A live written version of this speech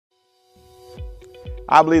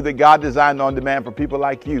I believe that God designed On Demand for people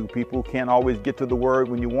like you, people who can't always get to the Word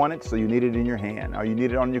when you want it, so you need it in your hand, or you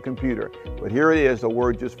need it on your computer. But here it is, a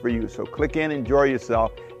Word just for you. So click in, enjoy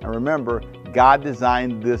yourself, and remember, God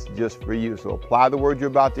designed this just for you. So apply the Word you're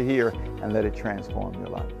about to hear and let it transform your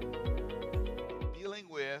life. Dealing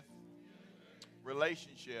with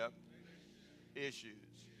relationship issues.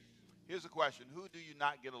 Here's the question: who do you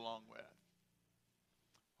not get along with?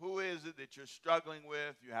 Who is it that you're struggling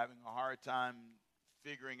with, you're having a hard time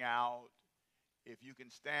figuring out if you can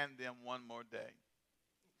stand them one more day?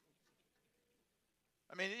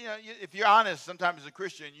 I mean, if you're honest, sometimes as a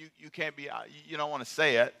Christian, you can't be, you don't want to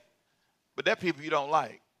say it, but there are people you don't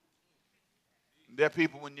like. There are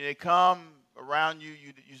people, when they come around you,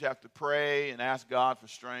 you just have to pray and ask God for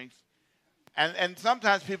strength. And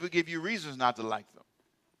sometimes people give you reasons not to like them.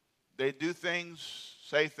 They do things,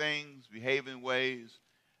 say things, behave in ways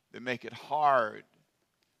that make it hard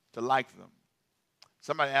to like them.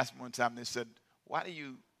 Somebody asked me one time, they said, why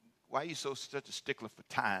are you such a stickler for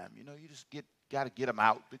time? You just got to get them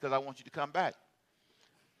out because I want you to come back.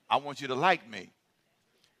 I want you to like me.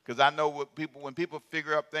 Because I know when people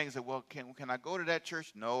figure up things that, well, can I go to that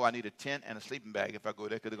church? No, I need a tent and a sleeping bag if I go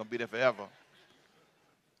there because they're going to be there forever.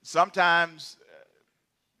 Sometimes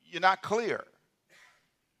you're not clear.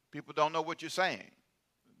 People don't know what you're saying.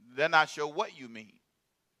 They're not sure what you mean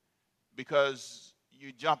because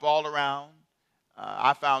you jump all around.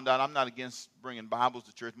 I found out I'm not against bringing Bibles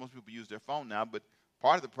to church. Most people use their phone now, but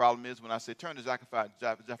part of the problem is when I say turn to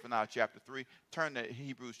Zephaniah chapter 3, turn to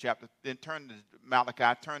Hebrews chapter, then turn to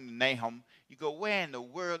Malachi, turn to Nahum, you go, where in the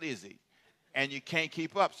world is he? And you can't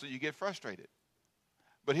keep up, so you get frustrated.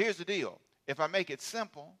 But here's the deal. If I make it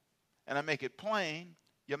simple and I make it plain,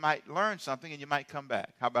 you might learn something and you might come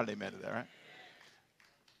back. How about an amen to that, right?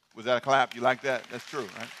 Was that a clap? You like that? That's true,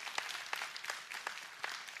 right?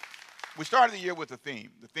 We started the year with a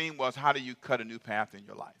theme. The theme was, how do you cut a new path in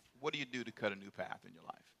your life? What do you do to cut a new path in your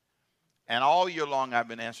life? And all year long, I've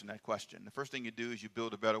been answering that question. The first thing you do is you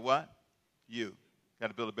build a better what? You. You got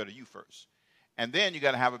to build a better you first. And then you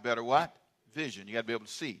got to have a better what? Vision. You got to be able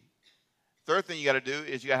to see. Third thing you got to do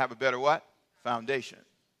is you got to have a better what? Foundation.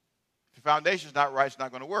 If your foundation's not right, it's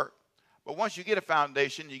not going to work. But once you get a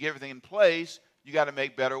foundation, you get everything in place, you got to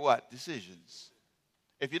make better what? Decisions.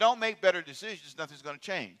 If you don't make better decisions, nothing's going to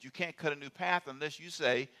change. You can't cut a new path unless you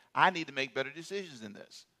say, I need to make better decisions in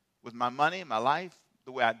this. With my money, my life,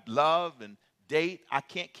 the way I love and date, I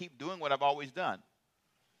can't keep doing what I've always done.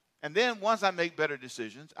 And then once I make better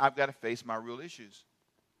decisions, I've got to face my real issues.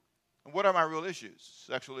 And what are my real issues?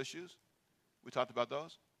 Sexual issues. We talked about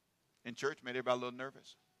those. In church, made everybody a little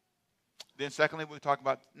nervous. Then secondly, we'll talk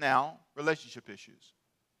about now relationship issues.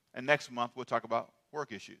 And next month, we'll talk about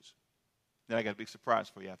work issues. Then I got a big surprise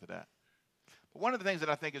for you after that. But one of the things that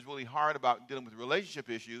I think is really hard about dealing with relationship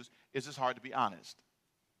issues is it's hard to be honest.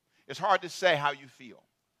 It's hard to say how you feel,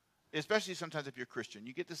 especially sometimes if you're a Christian.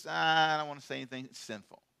 You get this, I don't want to say anything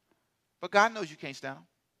sinful. But God knows you can't stand him.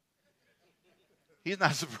 He's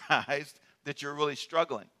not surprised that you're really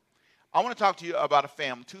struggling. I want to talk to you about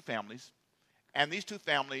two families, and these two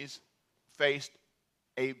families faced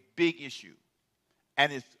a big issue,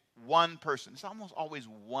 and it's one person. It's almost always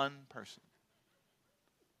one person.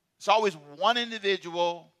 It's always one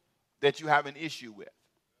individual that you have an issue with.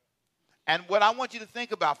 And what I want you to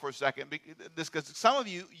think about for a second, because some of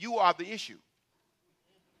you, you are the issue.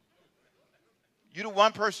 You're the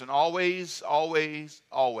one person, always, always,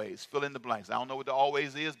 always. Fill in the blanks. I don't know what the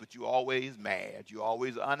always is, but you're always mad. You're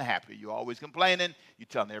always unhappy. You're always complaining. You're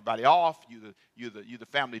telling everybody off. You're the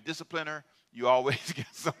family discipliner. You always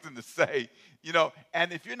get something to say.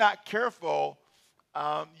 And if you're not careful,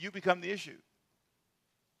 you become the issue.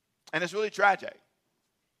 And it's really tragic.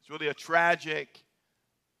 It's really a tragic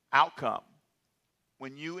outcome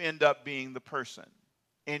when you end up being the person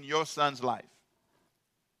in your son's life.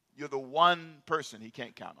 You're the one person he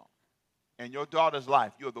can't count on. In your daughter's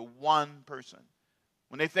life, you're the one person.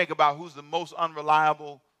 When they think about who's the most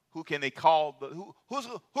unreliable, who can they call,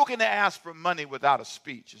 who can they ask for money without a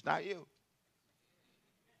speech? It's not you.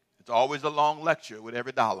 It's always a long lecture with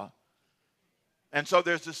every dollar. And so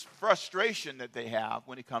there's this frustration that they have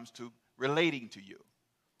when it comes to relating to you.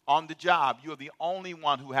 On the job, you're the only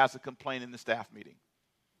one who has a complaint in the staff meeting.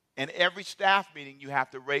 In every staff meeting, you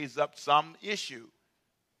have to raise up some issue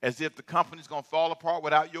as if the company's going to fall apart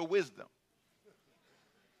without your wisdom.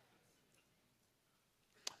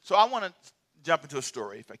 So I want to jump into a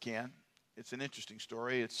story, if I can. It's an interesting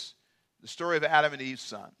story. It's the story of Adam and Eve's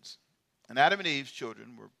sons. And Adam and Eve's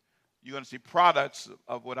children were, you're going to see products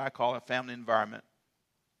of what I call a family environment.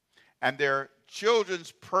 And their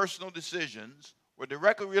children's personal decisions were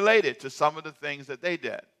directly related to some of the things that they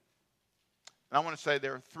did. And I want to say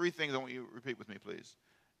there are three things I want you to repeat with me, please.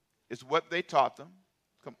 It's what they taught them,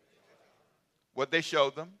 what they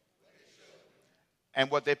showed them,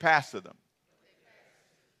 and what they passed to them.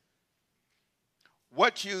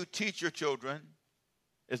 What you teach your children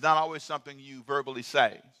is not always something you verbally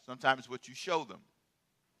say. Sometimes it's what you show them.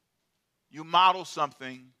 You model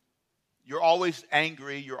something, you're always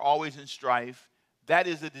angry, you're always in strife. That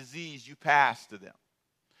is a disease you pass to them.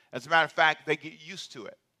 As a matter of fact, they get used to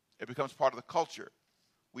it. It becomes part of the culture.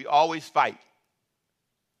 We always fight.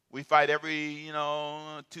 We fight every,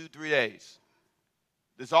 2-3 days.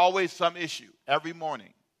 There's always some issue every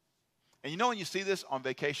morning. And you know when you see this on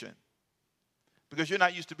vacation? Because you're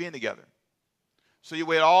not used to being together. So you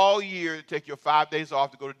wait all year to take your 5 days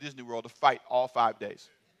off to go to Disney World to fight all 5 days.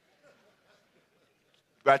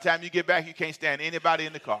 By the time you get back, you can't stand anybody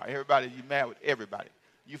in the car. Everybody, you're mad with everybody.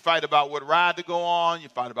 You fight about what ride to go on. You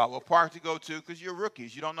fight about what park to go to because you're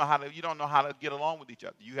rookies. You don't know how to get along with each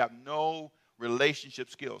other. You have no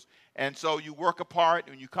relationship skills. And so you work apart.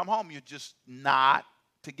 And when you come home, you're just not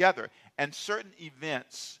together. And certain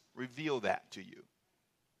events reveal that to you.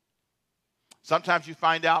 Sometimes you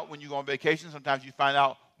find out when you go on vacation. Sometimes you find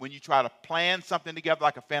out when you try to plan something together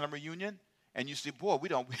like a family reunion. And you see, boy,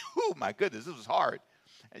 oh my goodness, this was hard.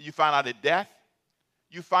 And you find out at death.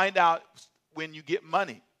 You find out when you get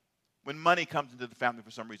money, when money comes into the family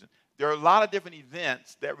for some reason. There are a lot of different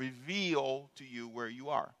events that reveal to you where you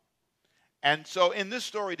are. And so in this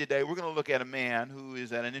story today, we're going to look at a man who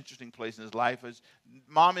is at an interesting place in his life. His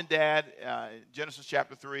mom and dad, Genesis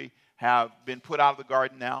chapter 3, have been put out of the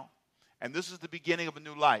garden now. And this is the beginning of a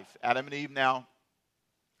new life. Adam and Eve now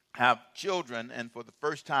have children, and for the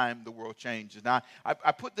first time, the world changes. Now,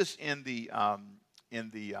 I put this in the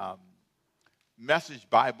Message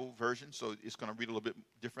Bible version, so it's going to read a little bit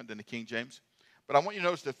different than the King James. But I want you to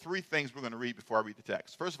notice the three things we're going to read before I read the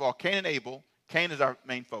text. First of all, Cain and Abel. Cain is our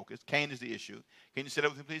main focus. Cain is the issue. Can you say that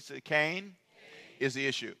with me, please? Say, Cain is the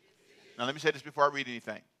issue. Now, let me say this before I read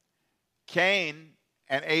anything. Cain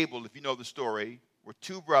and Abel, if you know the story, were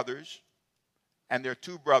two brothers, and they're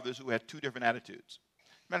two brothers who had two different attitudes.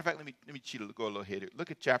 Matter of fact, let me go a little ahead here.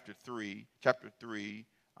 Look at chapter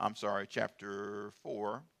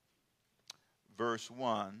 4, verse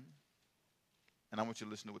 1. And I want you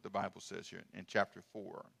to listen to what the Bible says here in chapter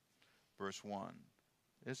 4, verse 1.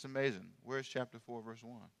 It's amazing. Where's chapter 4, verse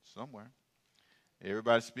 1? Somewhere.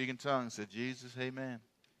 Everybody speaking tongues said, Jesus, amen.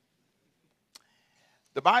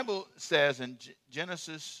 The Bible says in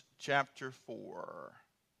Genesis chapter 4,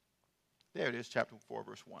 there it is, chapter 4,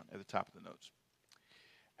 verse 1, at the top of the notes.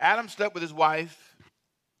 Adam slept with his wife.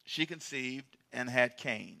 She conceived and had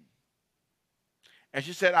Cain. And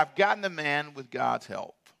she said, I've gotten a man with God's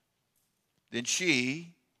help. Then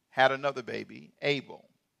she had another baby, Abel.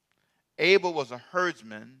 Abel was a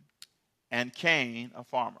herdsman and Cain a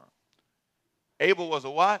farmer. Abel was a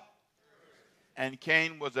what? And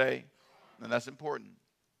Cain was and that's important.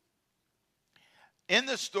 In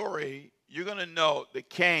this story, you're going to note that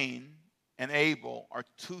Cain and Abel are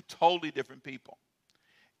two totally different people.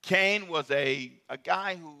 Cain was a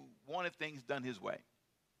guy who wanted things done his way.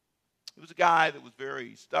 He was a guy that was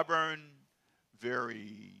very stubborn,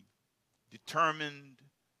 very determined.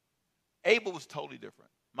 Abel was totally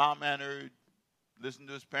different. Mild-mannered, listened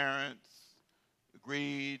to his parents,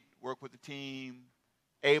 agreed, worked with the team.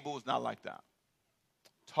 Abel was not like that.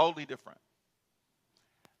 Totally different.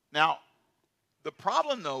 Now, the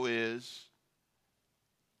problem, though, is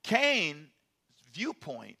Cain's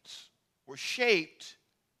viewpoints were shaped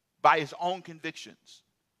by his own convictions.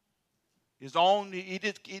 His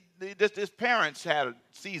parents had a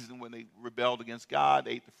season when they rebelled against God,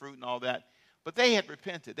 they ate the fruit and all that. But they had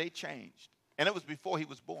repented. They changed. And it was before he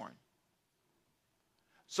was born.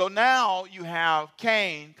 So now you have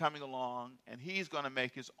Cain coming along, and he's going to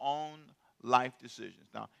make his own life decisions.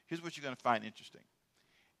 Now, here's what you're going to find interesting.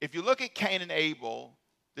 If you look at Cain and Abel,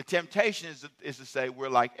 the temptation is to say we're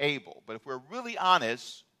like Abel. But if we're really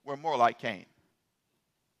honest, we're more like Cain.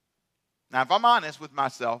 Now, if I'm honest with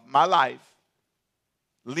myself, my life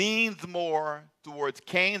leans more towards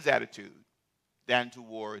Cain's attitude than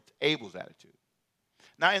towards Abel's attitude.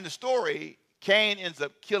 Now, in the story, Cain ends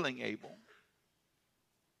up killing Abel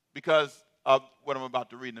because of what I'm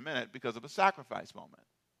about to read in a minute, because of a sacrifice moment.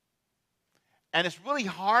 And it's really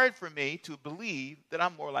hard for me to believe that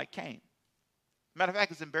I'm more like Cain. Matter of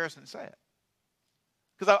fact, it's embarrassing to say it.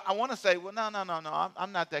 Because I want to say, well, no,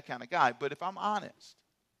 I'm not that kind of guy. But if I'm honest,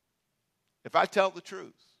 if I tell the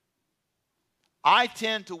truth, I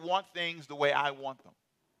tend to want things the way I want them.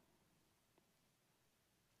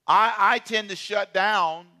 I tend to shut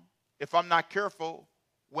down if I'm not careful,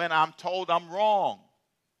 when I'm told I'm wrong.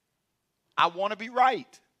 I want to be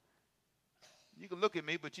right. You can look at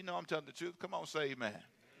me, but you know I'm telling the truth. Come on, say amen.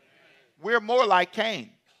 We're more like Cain.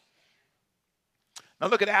 Now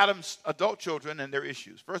look at Adam's adult children and their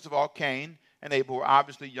issues. First of all, Cain and Abel were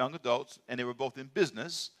obviously young adults, and they were both in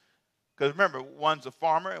business. Because remember, one's a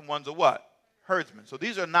farmer and one's a what? Herdsman. So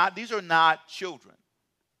these are not children.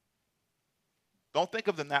 Don't think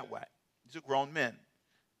of them that way. These are grown men.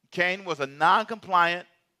 Cain was a non-compliant,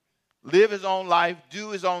 live his own life, do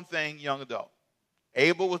his own thing, young adult.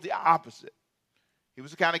 Abel was the opposite. He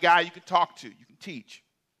was the kind of guy you can talk to, you can teach.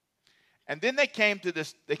 And then they came to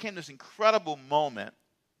this incredible moment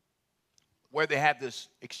where they had this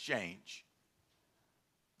exchange.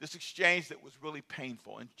 This exchange that was really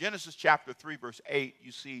painful. In Genesis chapter 3, verse 8,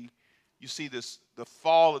 you see this, the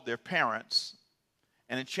fall of their parents.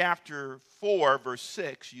 And in chapter 4, verse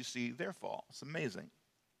 6, you see their fall. It's amazing.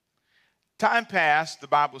 Time passed, the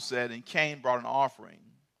Bible said, and Cain brought an offering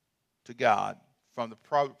to God from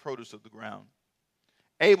the produce of the ground.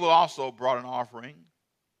 Abel also brought an offering,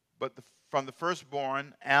 but from the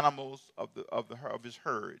firstborn animals of his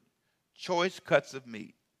herd, choice cuts of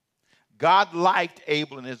meat. God liked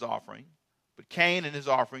Abel and his offering, but Cain and his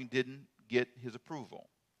offering didn't get his approval.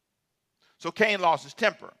 So Cain lost his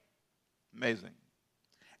temper. Amazing.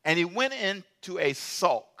 And he went into a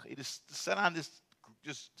sulk. He just sat on this,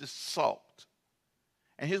 just sulked.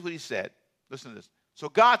 And here's what he said. Listen to this. So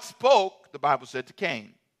God spoke, the Bible said, to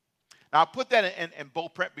Cain. Now, I put that in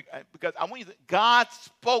bold print because I want you to, God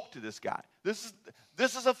spoke to this guy. This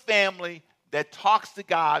is a family that talks to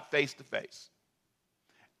God face to face.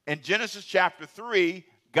 In Genesis chapter 3,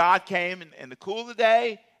 God came in the cool of the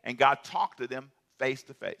day, and God talked to them face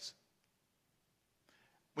to face.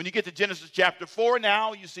 When you get to Genesis chapter 4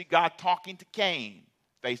 now, you see God talking to Cain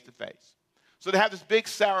face to face. So they have this big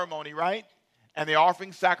ceremony, right? And they're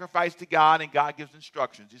offering sacrifice to God, and God gives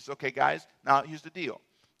instructions. He says, okay, guys, now here's the deal.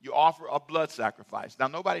 You offer a blood sacrifice. Now,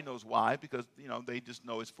 nobody knows why because, they just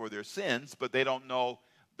know it's for their sins, but they don't know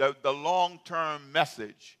the long-term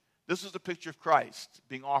message. This is a picture of Christ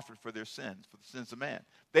being offered for their sins, for the sins of man.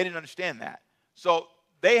 They didn't understand that. So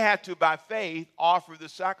they had to, by faith, offer the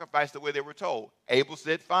sacrifice the way they were told. Abel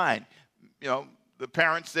said, fine. The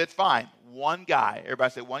parents said, fine. One guy,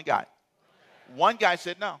 everybody said one guy. One guy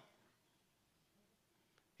said no.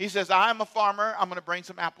 He says, I'm a farmer. I'm going to bring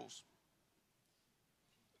some apples.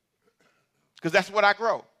 Because that's what I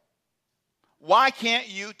grow. Why can't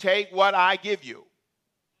you take what I give you?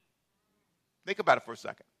 Think about it for a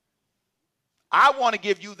second. I want to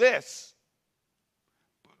give you this.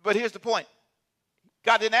 But here's the point.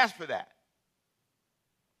 God didn't ask for that.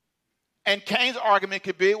 And Cain's argument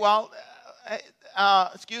could be, well,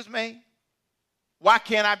 excuse me, why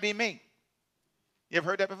can't I be me? You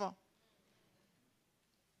ever heard that before?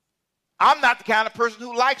 I'm not the kind of person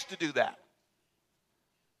who likes to do that.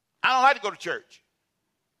 I don't like to go to church.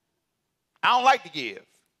 I don't like to give.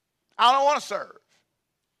 I don't want to serve.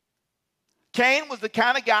 Cain was the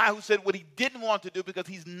kind of guy who said what he didn't want to do because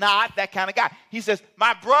he's not that kind of guy. He says,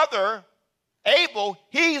 my brother, Abel,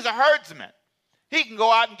 he's a herdsman. He can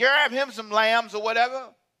go out and grab him some lambs or whatever.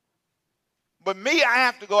 But me, I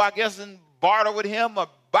have to go, I guess, and barter with him or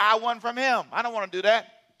buy one from him. I don't want to do that.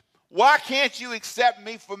 Why can't you accept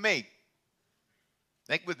me for me?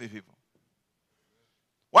 Think with me, people.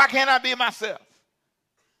 Why can't I be myself?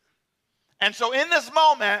 And so in this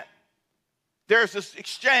moment, there's this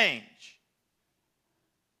exchange.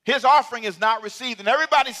 His offering is not received, and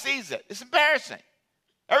everybody sees it. It's embarrassing.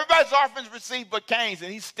 Everybody's offering is received but Cain's,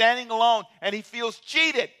 and he's standing alone, and he feels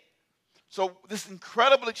cheated. So this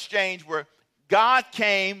incredible exchange where God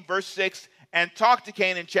came, verse 6, and talked to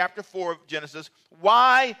Cain in chapter 4 of Genesis.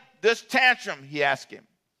 Why this tantrum, he asked him.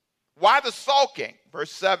 Why the sulking?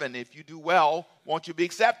 Verse 7, if you do well, won't you be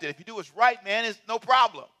accepted? If you do what's right, man, it's no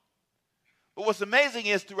problem. But what's amazing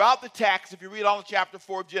is throughout the text, if you read all of chapter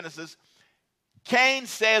 4 of Genesis, Cain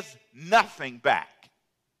says nothing back.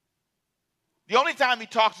 The only time he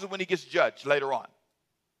talks is when he gets judged later on.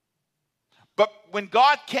 But when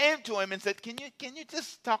God came to him and said, can you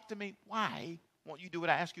just talk to me? Why won't you do what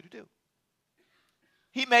I ask you to do?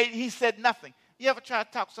 He said nothing. You ever try to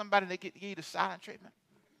talk to somebody and they give you the silent treatment?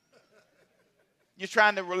 You're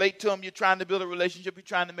trying to relate to them. You're trying to build a relationship. You're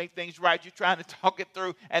trying to make things right. You're trying to talk it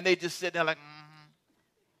through. And they just sit there like,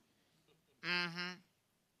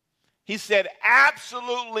 He said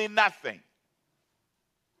absolutely nothing.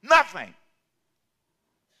 Nothing.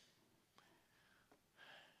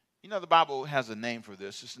 You know, the Bible has a name for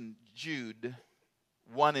this. It's in Jude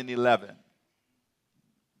 1:11.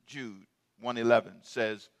 Jude 1:11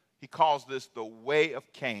 says, He calls this the way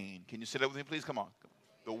of Cain. Can you say that with me, please? Come on.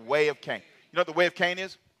 The way of Cain. You know what the way of Cain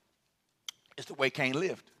is? It's the way Cain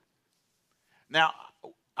lived. Now,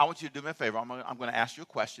 I want you to do me a favor. I'm going to ask you a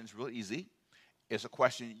question. It's real easy. It's a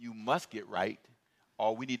question you must get right,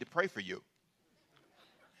 or we need to pray for you.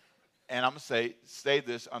 And I'm going to say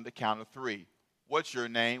this on the count of 3. What's your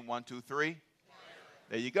name? 1, 2, 3.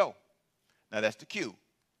 There you go. Now, that's the cue.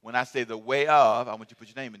 When I say the way of, I want you to put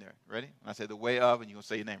your name in there. Ready? When I say the way of, and you're going to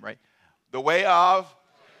say your name, right? The way of.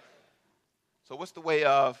 So what's the way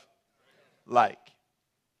of like?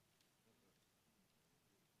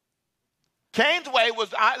 Cain's way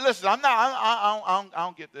was, listen, I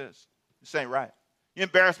don't get this. This ain't right. You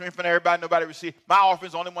embarrass me in front of everybody, nobody received. My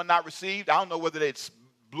offering's the only one not received. I don't know whether they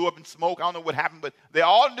blew up in smoke. I don't know what happened, but they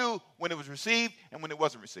all knew when it was received and when it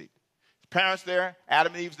wasn't received. His parents there,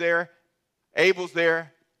 Adam and Eve's there, Abel's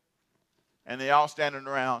there, and they all standing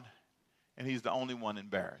around, and he's the only one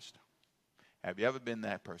embarrassed. Have you ever been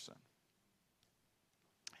that person?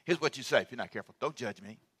 Here's what you say if you're not careful. Don't judge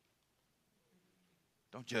me.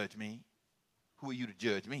 Don't judge me. Who are you to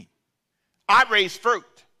judge me? I raise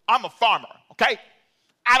fruit. I'm a farmer, okay?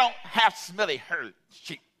 I don't have smelly herd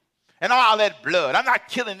sheep and all that blood. I'm not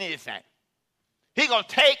killing anything. He's going to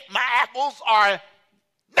take my apples or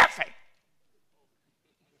nothing.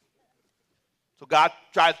 So God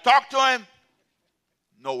tries to talk to him.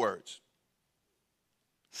 No words.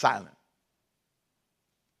 Silent.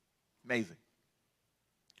 Amazing.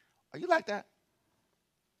 Are you like that?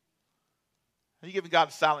 Are you giving God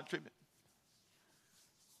a silent treatment?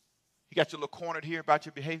 You got your little cornered here about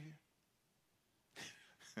your behavior?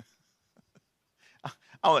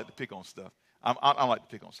 I don't like to pick on stuff. I don't like to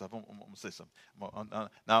pick on stuff. I'm going to say something.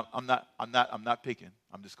 Now, I'm not picking.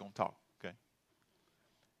 I'm just going to talk, okay?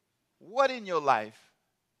 What in your life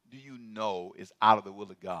do you know is out of the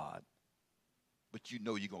will of God, but you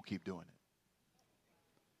know you're going to keep doing it?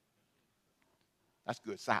 That's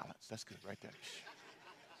good. Silence. That's good right there.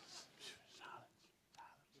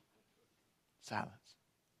 Silence.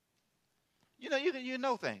 You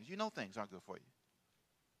know things. You know things aren't good for you.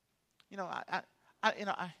 You know, I'm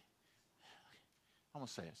gonna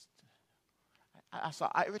say this.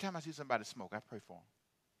 Every time I see somebody smoke, I pray for them.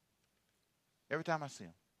 Every time I see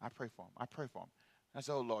them, I pray for them. I pray for them. I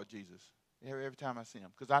say, oh Lord Jesus, every time I see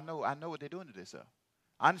them, because I know what they're doing to themselves.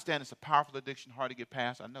 I understand it's a powerful addiction, hard to get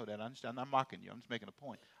past. I know that. I understand. I'm not mocking you. I'm just making a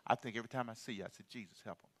point. I think every time I see you, I say, Jesus,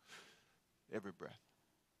 help them. Every breath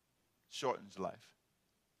shortens life.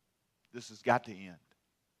 This has got to end.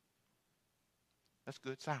 That's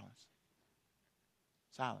good. Silence.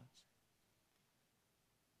 Silence.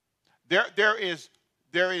 There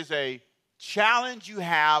is a challenge you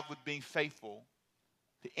have with being faithful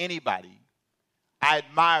to anybody. I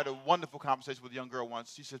admired a wonderful conversation with a young girl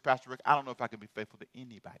once. She says, Pastor Rick, I don't know if I can be faithful to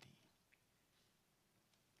anybody.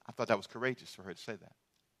 I thought that was courageous for her to say that.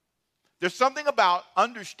 There's something about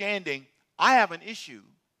understanding I have an issue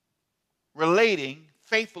relating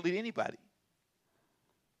faithfully to anybody.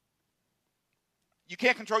 You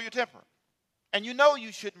can't control your temper. And you know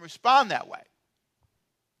you shouldn't respond that way.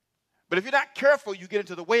 But if you're not careful, you get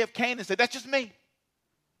into the way of Cain and say, that's just me.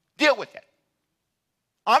 Deal with it.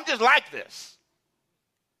 I'm just like this.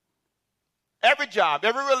 Every job,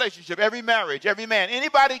 every relationship, every marriage, every man,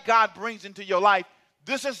 anybody God brings into your life,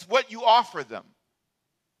 this is what you offer them.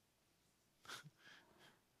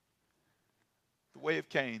 The way of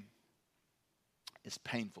Cain is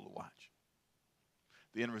painful to watch.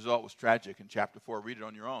 The end result was tragic in chapter 4. Read it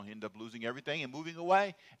on your own. He ended up losing everything and moving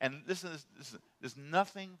away. And listen, there's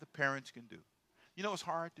nothing the parents can do. You know what's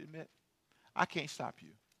hard to admit? I can't stop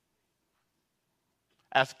you.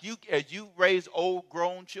 As you raise old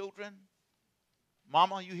grown children,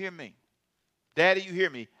 Mama, you hear me. Daddy, you hear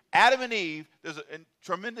me. Adam and Eve, there's a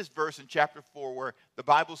tremendous verse in chapter 4 where the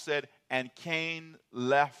Bible said, and Cain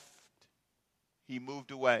left. He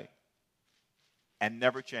moved away and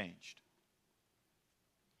never changed.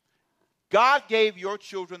 God gave your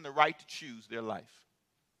children the right to choose their life.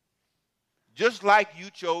 Just like you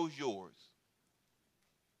chose yours.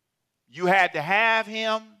 You had to have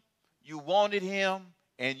him, you wanted him,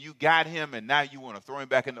 and you got him, and now you want to throw him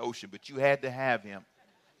back in the ocean, but you had to have him.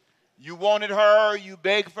 You wanted her, you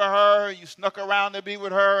begged for her, you snuck around to be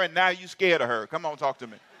with her, and now you scared of her. Come on, talk to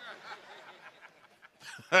me.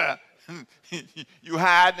 You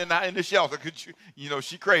hiding in the shelter because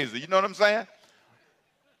she crazy. You know what I'm saying?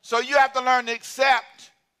 So you have to learn to accept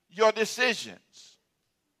your decisions.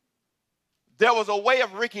 There was a way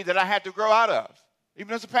of Ricky that I had to grow out of,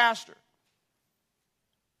 even as a pastor.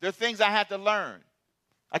 There are things I had to learn.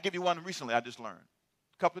 I'll give you one recently I just learned.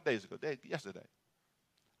 A couple of days ago, yesterday.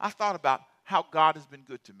 I thought about how God has been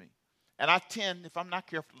good to me. And I tend, if I'm not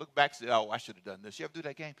careful, to look back and say, oh, I should have done this. You ever do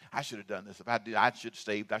that game? I should have done this. If I did, I should have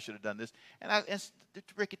saved. I should have done this. And it's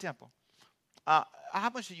Ricky Temple. How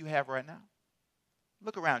much do you have right now?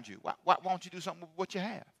 Look around you. Why don't you do something with what you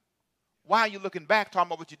have? Why are you looking back talking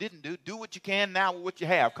about what you didn't do? Do what you can now with what you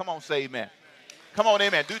have. Come on, say amen. Come on,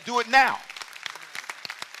 amen. Do it now.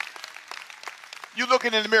 You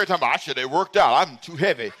looking in the mirror talking about, I should have worked out. I'm too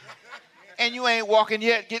heavy. And you ain't walking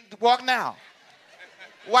yet. Walk now.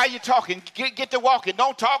 Why are you talking? Get to walking.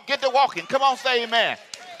 Don't talk. Get to walking. Come on, say amen.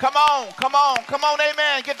 Come on,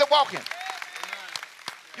 amen. Get to walking.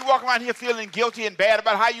 You walk around here feeling guilty and bad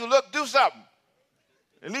about how you look. Do something.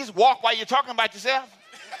 At least walk while you're talking about yourself.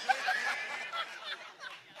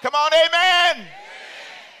 Come on, amen.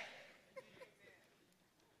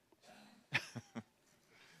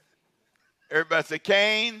 Everybody say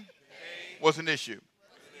Cain was an issue.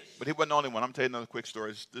 But he wasn't the only one. I'm telling you another quick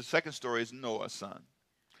story. The second story is Noah's son.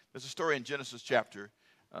 There's a story in Genesis chapter,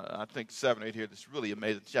 I think 7 or 8 here, that's really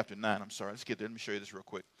amazing. Chapter 9, I'm sorry. Let's get there. Let me show you this real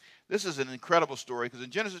quick. This is an incredible story because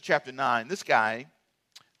in Genesis chapter 9, this guy,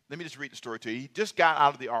 let me just read the story to you. He just got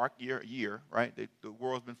out of the ark year, right? The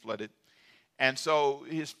world's been flooded. And so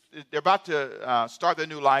they're about to start their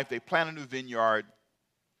new life. They plant a new vineyard.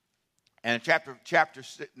 And in chapter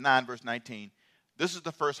 9, verse 19, this is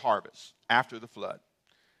the first harvest after the flood.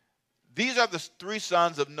 These are the three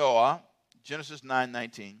sons of Noah, Genesis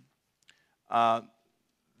 9:19.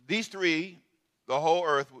 These three, the whole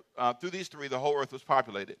earth, through these three, the whole earth was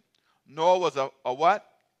populated. Noah was a what?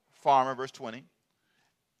 Farmer, verse 20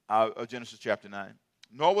 of Genesis chapter 9.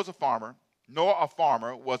 Noah was a farmer. Noah, a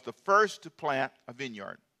farmer, was the first to plant a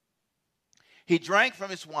vineyard. He drank from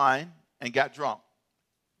his wine and got drunk,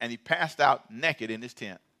 and he passed out naked in his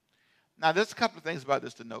tent. Now, there's a couple of things about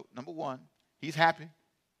this to note. Number one, he's happy.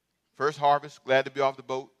 First harvest, glad to be off the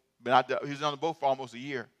boat. He was on the boat for almost a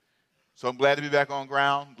year. So I'm glad to be back on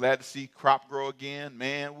ground, glad to see crop grow again.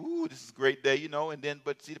 Man, woo, this is a great day,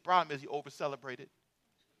 But see, the problem is he over-celebrated.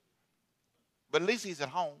 But at least he's at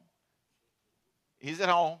home. He's at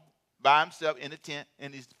home by himself in a tent,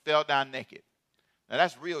 and he fell down naked. Now,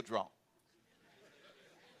 that's real drunk.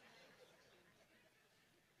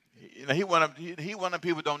 He one of the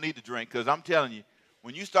people who don't need to drink, because I'm telling you,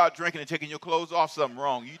 when you start drinking and taking your clothes off, something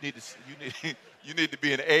wrong. You need to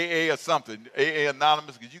be in AA or something, AA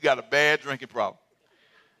Anonymous, because you got a bad drinking problem.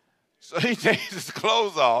 So he takes his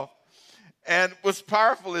clothes off, and what's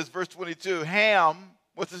powerful is verse 22. Ham,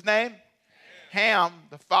 what's his name? Ham,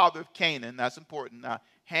 the father of Canaan. That's important. Now,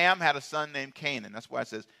 Ham had a son named Canaan. That's why it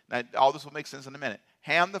says. Now, all this will make sense in a minute.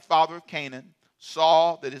 Ham, the father of Canaan,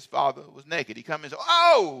 saw that his father was naked. He comes and says,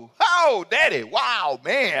 "Oh, daddy! Wow,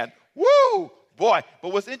 man! Woo!" Boy,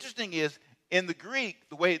 but what's interesting is, in the Greek,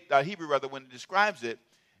 the way Hebrew, rather, when it describes it,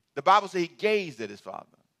 the Bible says he gazed at his father.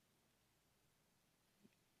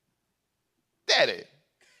 Daddy.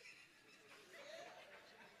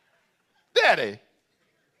 Daddy.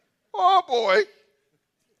 Oh, boy.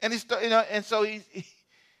 And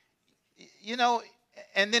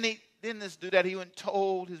and then he didn't just do that. He went and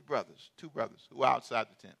told his brothers, two brothers, who were outside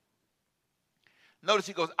the tent. Notice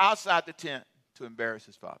he goes outside the tent to embarrass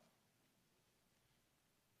his father.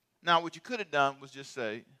 Now, what you could have done was just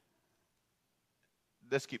say,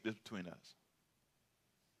 let's keep this between us.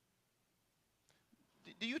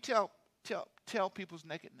 Do you tell people's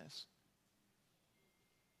nakedness?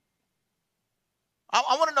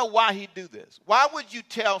 I want to know why he'd do this. Why would you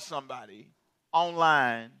tell somebody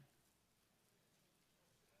online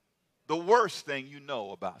the worst thing you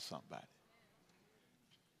know about somebody?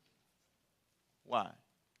 Why?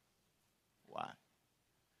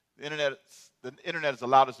 The internet has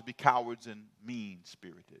allowed us to be cowards and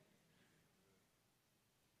mean-spirited.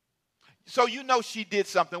 So you know she did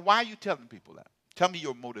something. Why are you telling people that? Tell me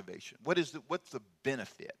your motivation. What's the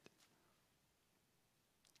benefit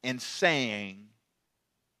in saying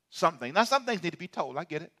something? Now, some things need to be told. I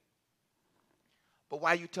get it. But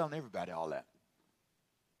why are you telling everybody all that?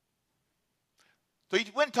 So he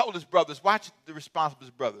went and told his brothers. Watch the response of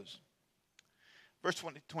his brothers. Verse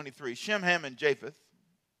 23. Shem and Japheth,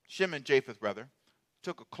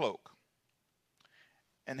 took a cloak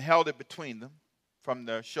and held it between them from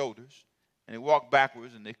their shoulders, and they walked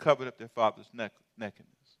backwards, and they covered up their father's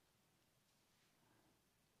nakedness.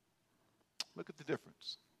 Look at the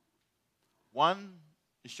difference. One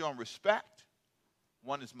is showing respect,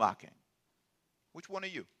 one is mocking. Which one are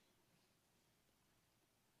you?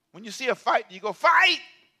 When you see a fight, you go, fight!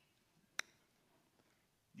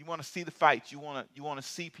 You want to see the fights. You want to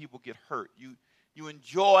see people get hurt. You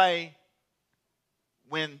enjoy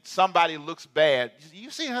when somebody looks bad, you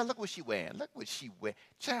see her, look what she wearing. Look what she wearing.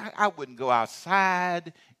 Child, I wouldn't go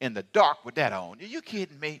outside in the dark with that on. Are you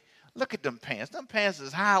kidding me? Look at them pants. Them pants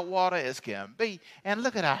is high water as can be. And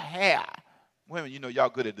look at her hair. Women, you know y'all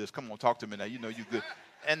good at this. Come on, talk to me now. You know you good.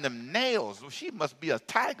 And them nails, well, she must be a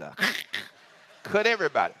tiger. Cut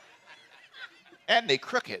everybody. And they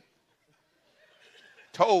crooked.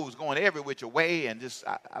 Toes going every which way. And just,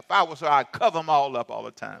 if I was her, I'd cover them all up all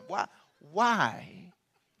the time. Why?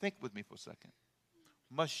 Think with me for a second.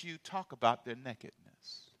 Must you talk about their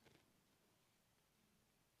nakedness?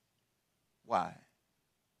 Why?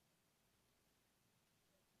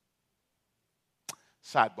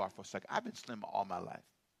 Sidebar for a second. I've been slim all my life.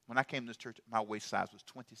 When I came to this church, my waist size was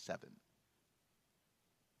 27.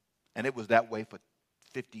 And it was that way for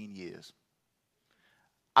 15 years.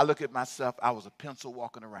 I look at myself, I was a pencil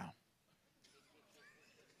walking around.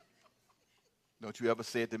 Don't you ever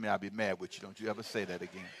say it to me, I'll be mad with you. Don't you ever say that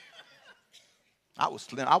again. I was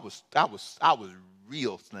slim. I was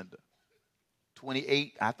real slender.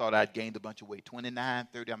 28, I thought I'd gained a bunch of weight. 29,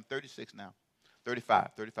 30, I'm 36 now. 35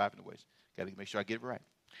 in the waist. Got to make sure I get it right.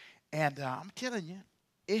 And I'm telling you,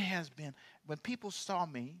 it has been, when people saw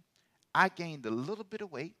me, I gained a little bit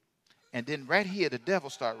of weight, and then right here, the devil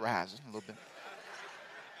started rising a little bit.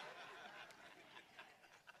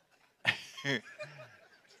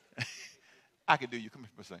 I can do you. Come here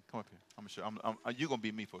for a second. Come up here. I'm sure. You're going to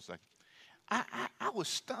be me for a second. I was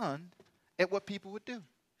stunned at what people would do.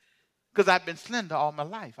 Because I've been slender all my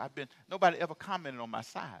life. Nobody ever commented on my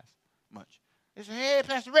size much. They said, hey,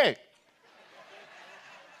 Pastor Rick.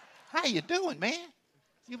 How you doing, man?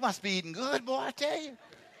 You must be eating good, boy, I tell you.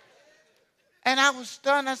 And I was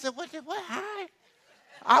stunned. I said, what? Hi.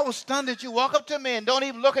 I was stunned that you walk up to me and don't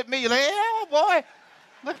even look at me. You're like, oh, boy.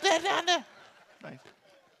 Look at that down there. Thanks.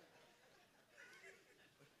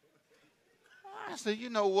 I said, you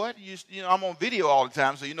know what? You know, I'm on video all the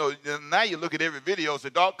time, so you know, now you look at every video and say,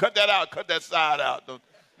 dog, cut that out, cut that side out.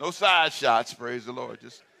 No side shots, praise the Lord.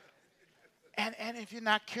 And if you're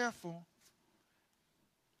not careful,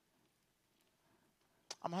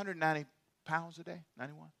 I'm 190 pounds a day,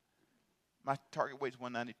 91. My target weight is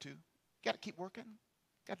 192. Got to keep working.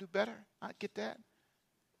 Got to do better. I get that.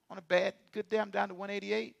 On a good day, I'm down to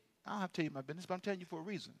 188. I don't have to tell you my business, but I'm telling you for a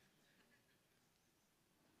reason.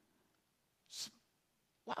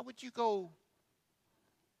 Why would you go?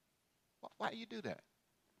 Why do you do that?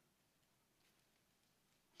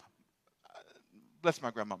 Bless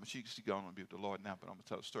my grandmama. She's gone to be with the Lord now, but I'm going to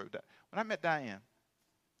tell a story of that. When I met Diane,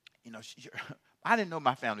 you know, I didn't know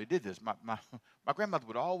my family did this. My grandmother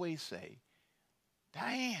would always say,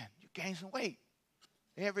 Diane, you gained some weight.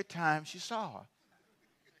 Every time she saw her.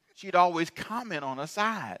 She'd always comment on her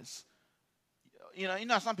size. You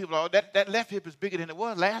know, some people are, that left hip is bigger than it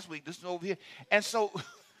was last week. This is over here. And so,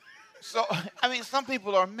 I mean, some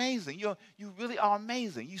people are amazing. You really are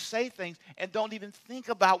amazing. You say things and don't even think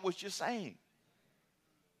about what you're saying.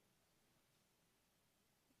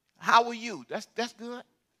 How are you? That's good.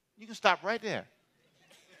 You can stop right there.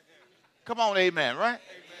 Come on, amen, right? Amen.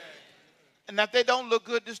 And if they don't look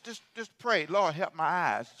good, just pray. Lord, help my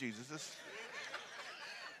eyes, Jesus.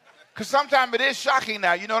 Because sometimes it is shocking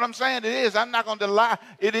now. You know what I'm saying? It is. I'm not going to lie.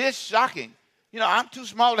 It is shocking. You know, I'm too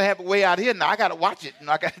small to have a way out here now. I got to watch it.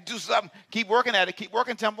 I got to do something. Keep working at it. Keep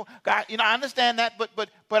working, Temple. God, you know, I understand that, but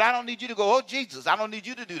I don't need you to go, oh, Jesus, I don't need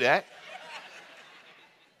you to do that.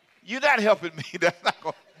 You're not helping me. That's not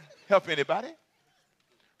going to help anybody.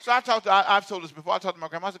 So I've told this before. I talked to my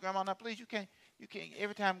grandma. I said, Grandma, now please, you can't,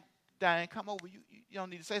 every time Diane come over, you don't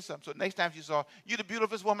need to say something. So next time she saw, you're the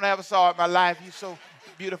beautifulest woman I ever saw in my life. You're so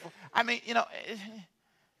beautiful. I mean, you know,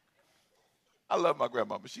 I love my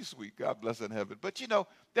grandmama. She's sweet. God bless her in heaven. But, you know,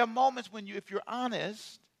 there are moments when if you're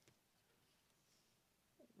honest,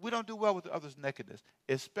 we don't do well with others' nakedness,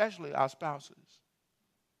 especially our spouses.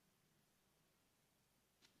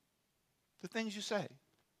 The things you say.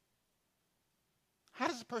 How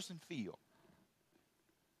does a person feel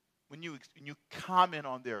when you comment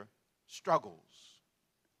on their struggles?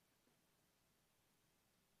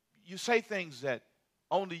 You say things that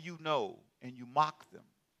only you know, and you mock them.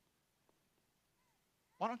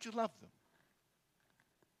 Why don't you love them?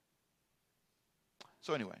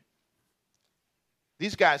 So anyway,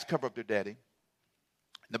 these guys cover up their daddy.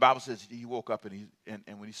 The Bible says he woke up and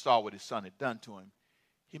when he saw what his son had done to him,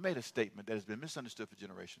 he made a statement that has been misunderstood for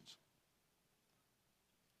generations.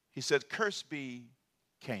 He said, "Cursed be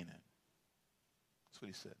Canaan." That's what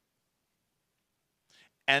he said.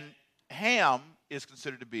 And Ham is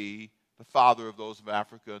considered to be the father of those of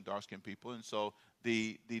Africa and dark-skinned people. And so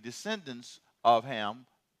the descendants of Ham,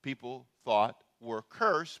 people thought, were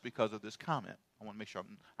cursed because of this comment. I want to make sure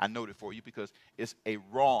I note it for you because it's a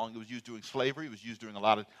wrong. It was used during slavery. It was used during a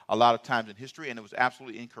lot of times in history, and it was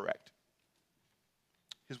absolutely incorrect.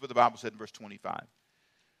 Here's what the Bible said in verse 25.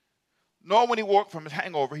 Nor when he woke from his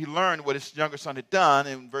hangover, he learned what his younger son had done.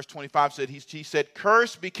 And verse 25 said, he said,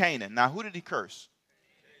 cursed be Canaan. Now, who did he curse?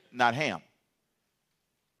 Not Ham.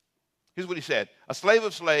 Here's what he said. A slave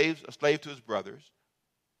of slaves, a slave to his brothers.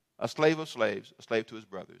 A slave of slaves, a slave to his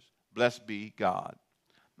brothers. Blessed be God.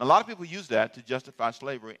 Now, a lot of people use that to justify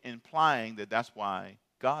slavery, implying that that's why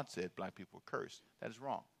God said black people were cursed. That is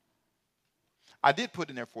wrong. I did put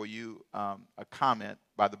in there for you a comment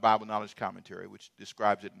by the Bible Knowledge Commentary, which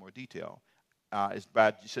describes it in more detail. It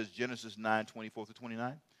says Genesis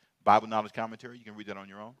 9:24-29, Bible Knowledge Commentary. You can read that on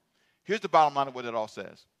your own. Here's the bottom line of what it all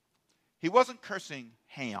says. He wasn't cursing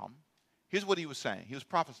Ham. Here's what he was saying. He was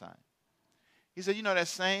prophesying. He said, you know, that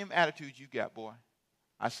same attitude you got, boy,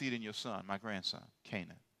 I see it in your son, my grandson,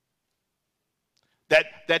 Canaan.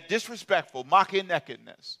 That disrespectful, mocking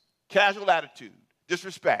nakedness, casual attitude,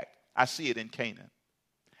 disrespect, I see it in Canaan.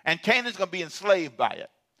 And Canaan's going to be enslaved by it.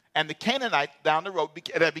 And the Canaanites down the road,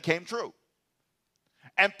 that became true.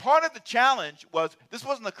 And part of the challenge was, this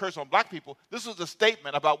wasn't a curse on black people. This was a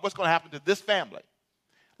statement about what's going to happen to this family.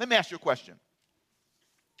 Let me ask you a question.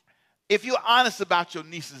 If you're honest about your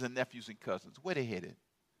nieces and nephews and cousins, where they headed?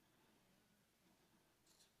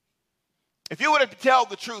 If you were to tell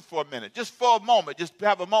the truth for a minute, just for a moment, just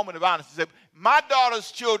have a moment of honesty, say, my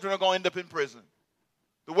daughter's children are going to end up in prison.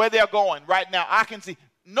 The way they're going right now, I can see.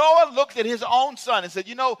 Noah looked at his own son and said,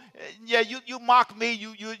 you know, yeah, you mocked me,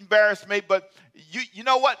 you embarrassed me, but you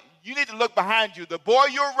know what? You need to look behind you. The boy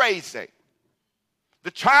you're raising,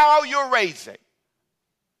 the child you're raising,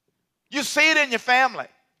 you see it in your family.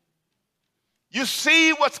 You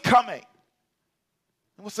see what's coming.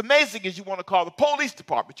 And what's amazing is you want to call the police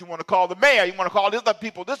department. You want to call the mayor. You want to call the other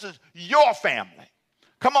people. This is your family.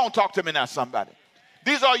 Come on, talk to me now, somebody.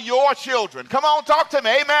 These are your children. Come on, talk to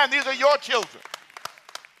me. Amen. These are your children.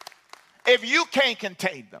 If you can't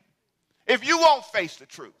contain them, if you won't face the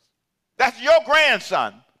truth, that's your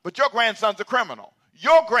grandson, but your grandson's a criminal.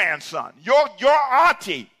 Your grandson, your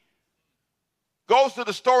auntie goes to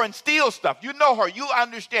the store and steals stuff. You know her. You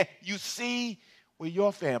understand. You see where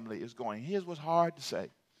your family is going. Here's what's hard to say.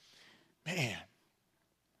 Man,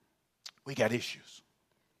 we got issues.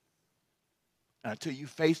 And until you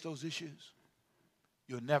face those issues,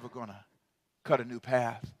 you're never going to cut a new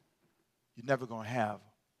path. You're never going to have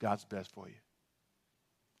God's best for you.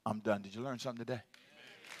 I'm done. Did you learn something today?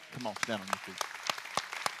 Come on, stand on your feet.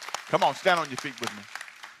 Come on, stand on your feet with me.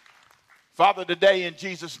 Father, today in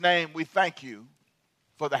Jesus' name, we thank you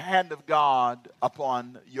for the hand of God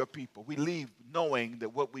upon your people. We leave knowing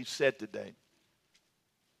that what we've said today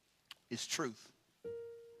is truth.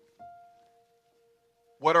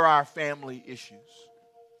 What are our family issues?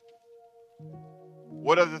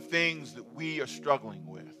 What are the things that we are struggling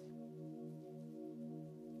with?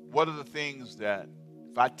 What are the things that,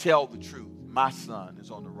 if I tell the truth, my son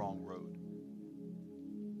is on the wrong road?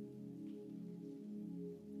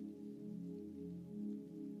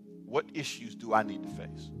 What issues do I need to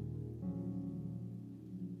face?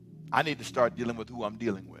 I need to start dealing with who I'm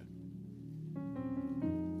dealing with.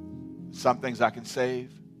 Some things I can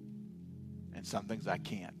save, and some things I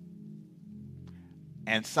can't.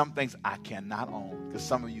 And some things I cannot own. Because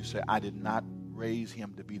some of you say, I did not raise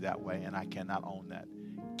him to be that way, and I cannot own that.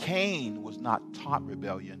 Cain was not taught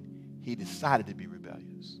rebellion. He decided to be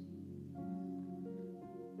rebellious.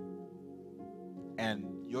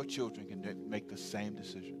 And your children can make the same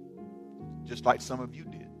decision, just like some of you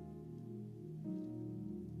did.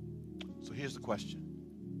 So here's the question.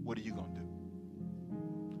 What are you going to do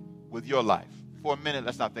with your life? For a minute,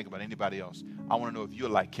 let's not think about anybody else. I want to know if you're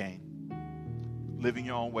like Cain, living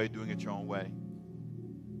your own way, doing it your own way,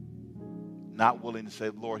 not willing to say,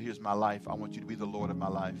 Lord, here's my life. I want you to be the Lord of my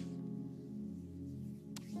life.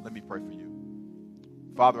 Let me pray for you.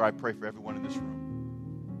 Father, I pray for everyone in this room.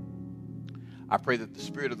 I pray that the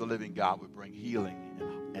Spirit of the living God would bring healing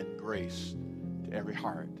and grace to every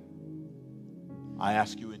heart. I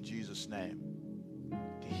ask you in Jesus' name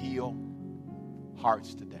to heal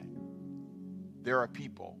hearts today. There are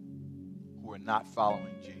people who are not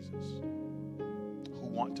following Jesus, who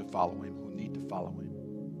want to follow him, who need to follow him.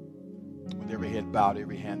 With every head bowed,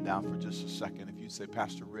 every hand down for just a second, if you say,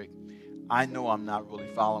 Pastor Rick, I know I'm not really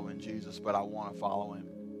following Jesus, but I want to follow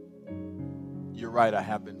him. You're right, I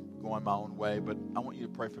have been going my own way, but I want you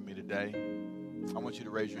to pray for me today. I want you to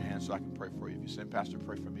raise your hand so I can pray for you. If you say, Pastor,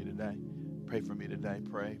 pray for me today. Pray for me today.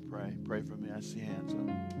 Pray for me. I see hands up.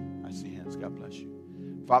 I see hands. God bless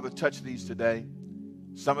you. Father, touch these today.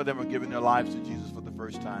 Some of them are giving their lives to Jesus for the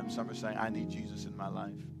first time. Some are saying, I need Jesus in my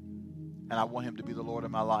life. And I want him to be the Lord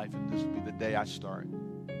of my life. And this will be the day I start.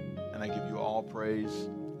 And I give you all praise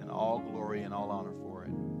and all glory and all honor for it.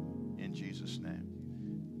 In Jesus' name.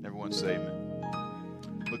 Everyone say amen.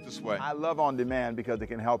 Look this way. I love On Demand because it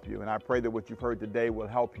can help you. And I pray that what you've heard today will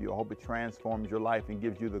help you. I hope it transforms your life and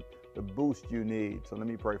gives you the boost you need. So let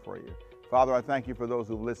me pray for you. Father, I thank you for those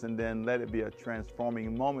who've listened in. Let it be a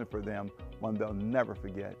transforming moment for them, one they'll never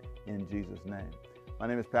forget, in Jesus' name. My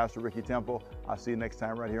name is Pastor Ricky Temple. I'll see you next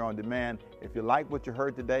time right here On Demand. If you like what you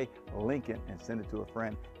heard today, link it and send it to a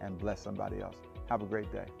friend and bless somebody else. Have a great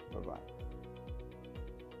day. Bye-bye.